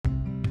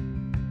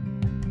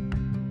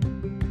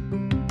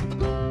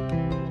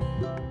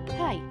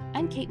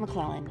Kate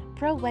McClellan,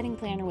 pro wedding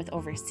planner with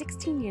over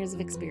 16 years of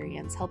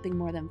experience helping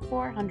more than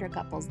 400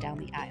 couples down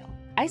the aisle.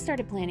 I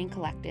started Planning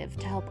Collective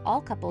to help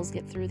all couples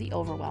get through the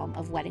overwhelm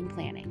of wedding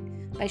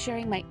planning by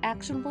sharing my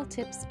actionable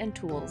tips and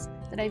tools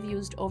that I've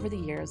used over the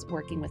years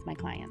working with my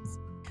clients.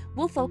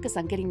 We'll focus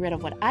on getting rid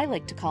of what I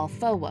like to call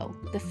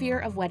FOWO, the fear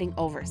of wedding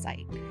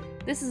oversight.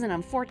 This is an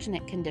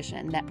unfortunate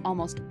condition that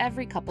almost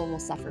every couple will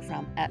suffer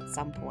from at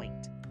some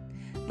point.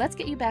 Let's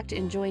get you back to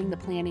enjoying the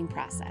planning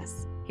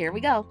process. Here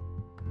we go.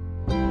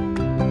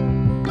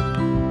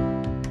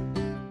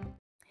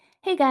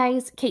 Hey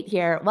guys, Kate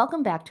here.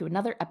 Welcome back to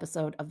another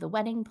episode of the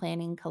Wedding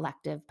Planning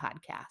Collective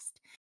podcast.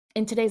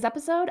 In today's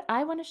episode,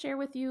 I want to share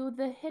with you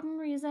the hidden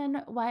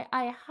reason why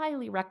I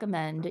highly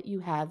recommend you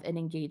have an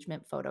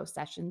engagement photo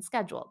session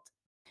scheduled.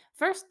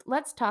 First,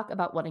 let's talk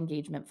about what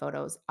engagement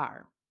photos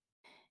are.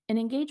 An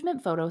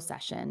engagement photo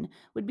session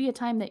would be a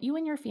time that you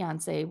and your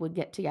fiance would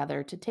get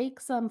together to take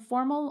some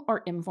formal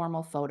or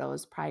informal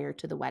photos prior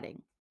to the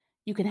wedding.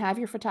 You can have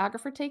your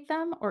photographer take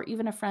them or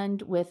even a friend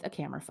with a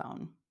camera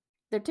phone.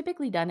 They're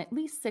typically done at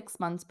least 6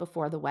 months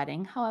before the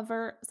wedding.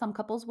 However, some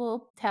couples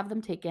will have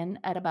them taken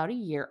at about a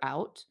year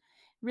out.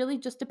 Really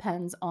just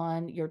depends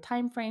on your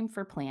time frame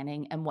for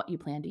planning and what you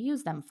plan to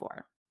use them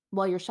for.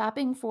 While you're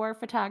shopping for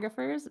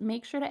photographers,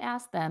 make sure to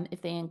ask them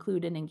if they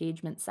include an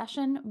engagement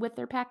session with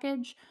their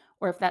package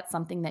or if that's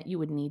something that you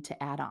would need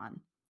to add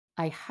on.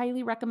 I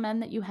highly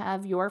recommend that you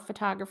have your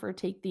photographer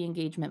take the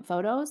engagement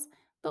photos,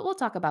 but we'll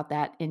talk about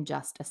that in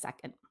just a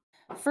second.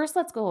 First,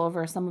 let's go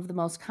over some of the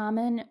most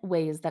common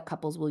ways that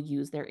couples will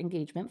use their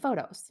engagement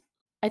photos.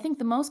 I think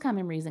the most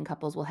common reason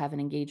couples will have an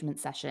engagement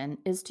session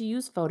is to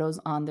use photos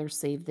on their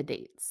save the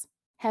dates.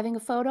 Having a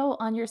photo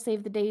on your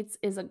save the dates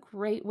is a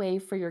great way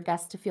for your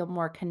guests to feel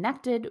more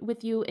connected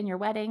with you in your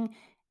wedding,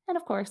 and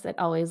of course, it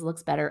always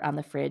looks better on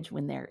the fridge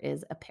when there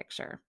is a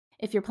picture.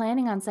 If you're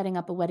planning on setting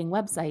up a wedding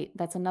website,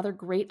 that's another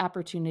great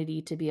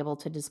opportunity to be able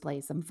to display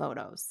some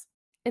photos.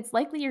 It's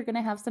likely you're going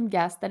to have some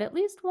guests that at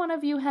least one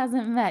of you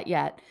hasn't met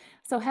yet,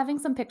 so having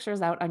some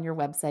pictures out on your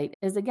website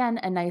is again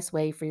a nice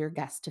way for your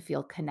guests to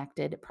feel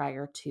connected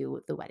prior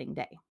to the wedding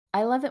day.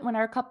 I love it when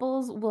our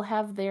couples will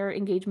have their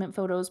engagement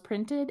photos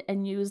printed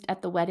and used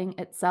at the wedding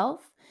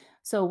itself.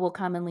 So we'll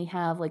commonly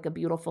have like a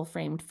beautiful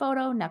framed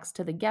photo next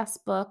to the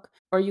guest book,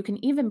 or you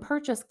can even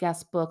purchase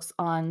guest books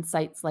on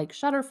sites like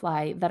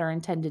Shutterfly that are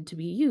intended to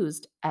be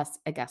used as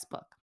a guest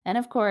book. And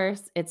of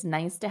course, it's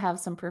nice to have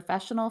some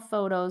professional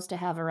photos to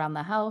have around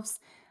the house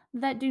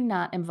that do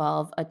not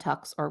involve a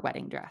tux or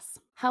wedding dress.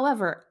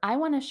 However, I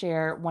want to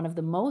share one of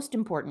the most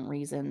important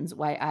reasons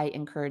why I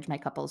encourage my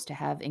couples to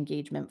have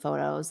engagement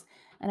photos,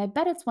 and I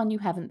bet it's one you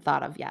haven't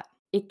thought of yet.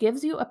 It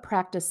gives you a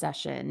practice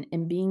session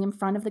in being in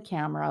front of the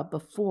camera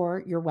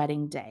before your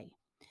wedding day.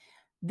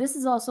 This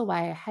is also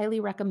why I highly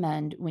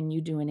recommend when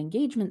you do an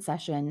engagement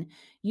session,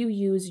 you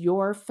use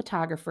your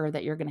photographer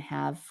that you're going to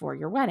have for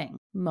your wedding.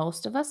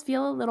 Most of us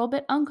feel a little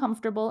bit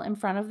uncomfortable in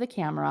front of the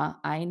camera.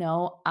 I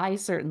know I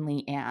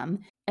certainly am.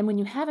 And when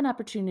you have an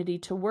opportunity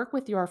to work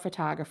with your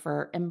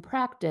photographer and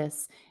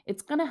practice,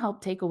 it's going to help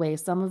take away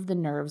some of the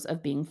nerves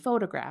of being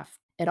photographed.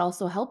 It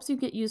also helps you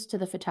get used to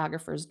the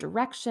photographer's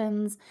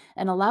directions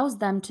and allows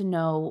them to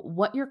know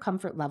what your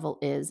comfort level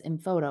is in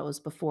photos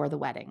before the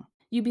wedding.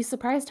 You'd be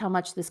surprised how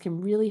much this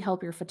can really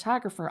help your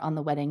photographer on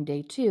the wedding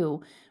day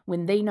too,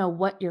 when they know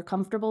what you're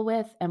comfortable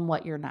with and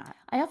what you're not.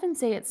 I often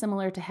say it's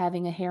similar to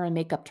having a hair and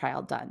makeup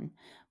trial done.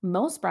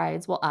 Most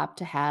brides will opt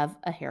to have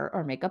a hair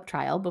or makeup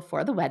trial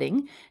before the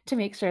wedding to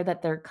make sure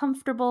that they're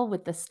comfortable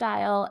with the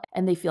style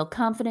and they feel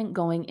confident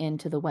going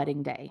into the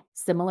wedding day.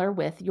 Similar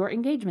with your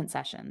engagement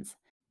sessions.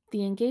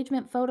 The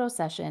engagement photo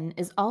session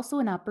is also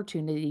an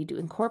opportunity to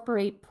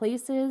incorporate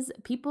places,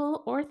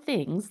 people, or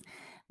things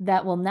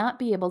that will not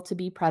be able to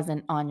be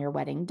present on your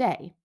wedding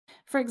day.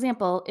 For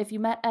example, if you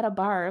met at a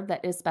bar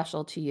that is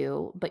special to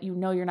you, but you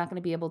know you're not going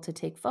to be able to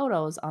take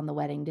photos on the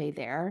wedding day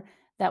there,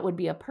 that would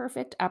be a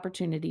perfect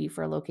opportunity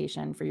for a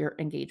location for your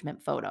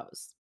engagement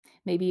photos.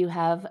 Maybe you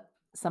have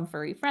some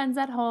furry friends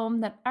at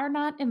home that are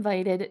not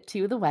invited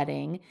to the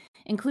wedding.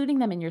 Including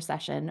them in your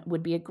session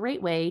would be a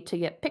great way to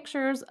get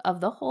pictures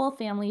of the whole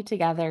family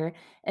together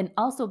and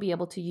also be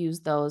able to use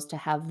those to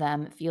have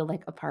them feel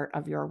like a part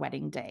of your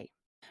wedding day.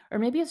 Or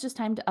maybe it's just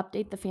time to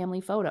update the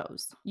family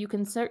photos. You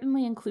can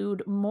certainly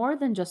include more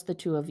than just the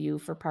two of you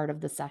for part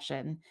of the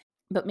session,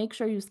 but make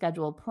sure you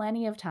schedule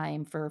plenty of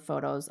time for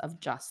photos of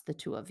just the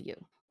two of you.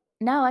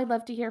 Now I'd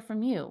love to hear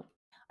from you.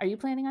 Are you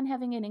planning on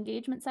having an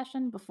engagement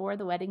session before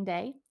the wedding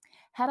day?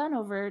 Head on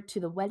over to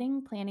the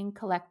Wedding Planning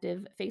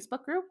Collective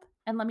Facebook group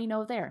and let me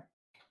know there.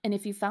 And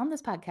if you found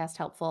this podcast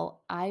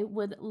helpful, I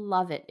would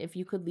love it if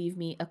you could leave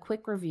me a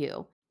quick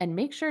review and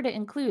make sure to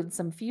include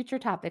some future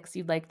topics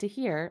you'd like to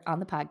hear on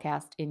the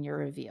podcast in your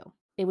review.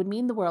 It would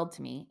mean the world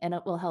to me, and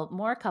it will help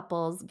more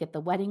couples get the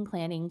wedding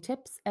planning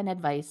tips and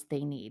advice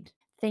they need.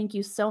 Thank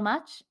you so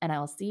much, and I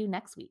will see you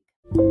next week.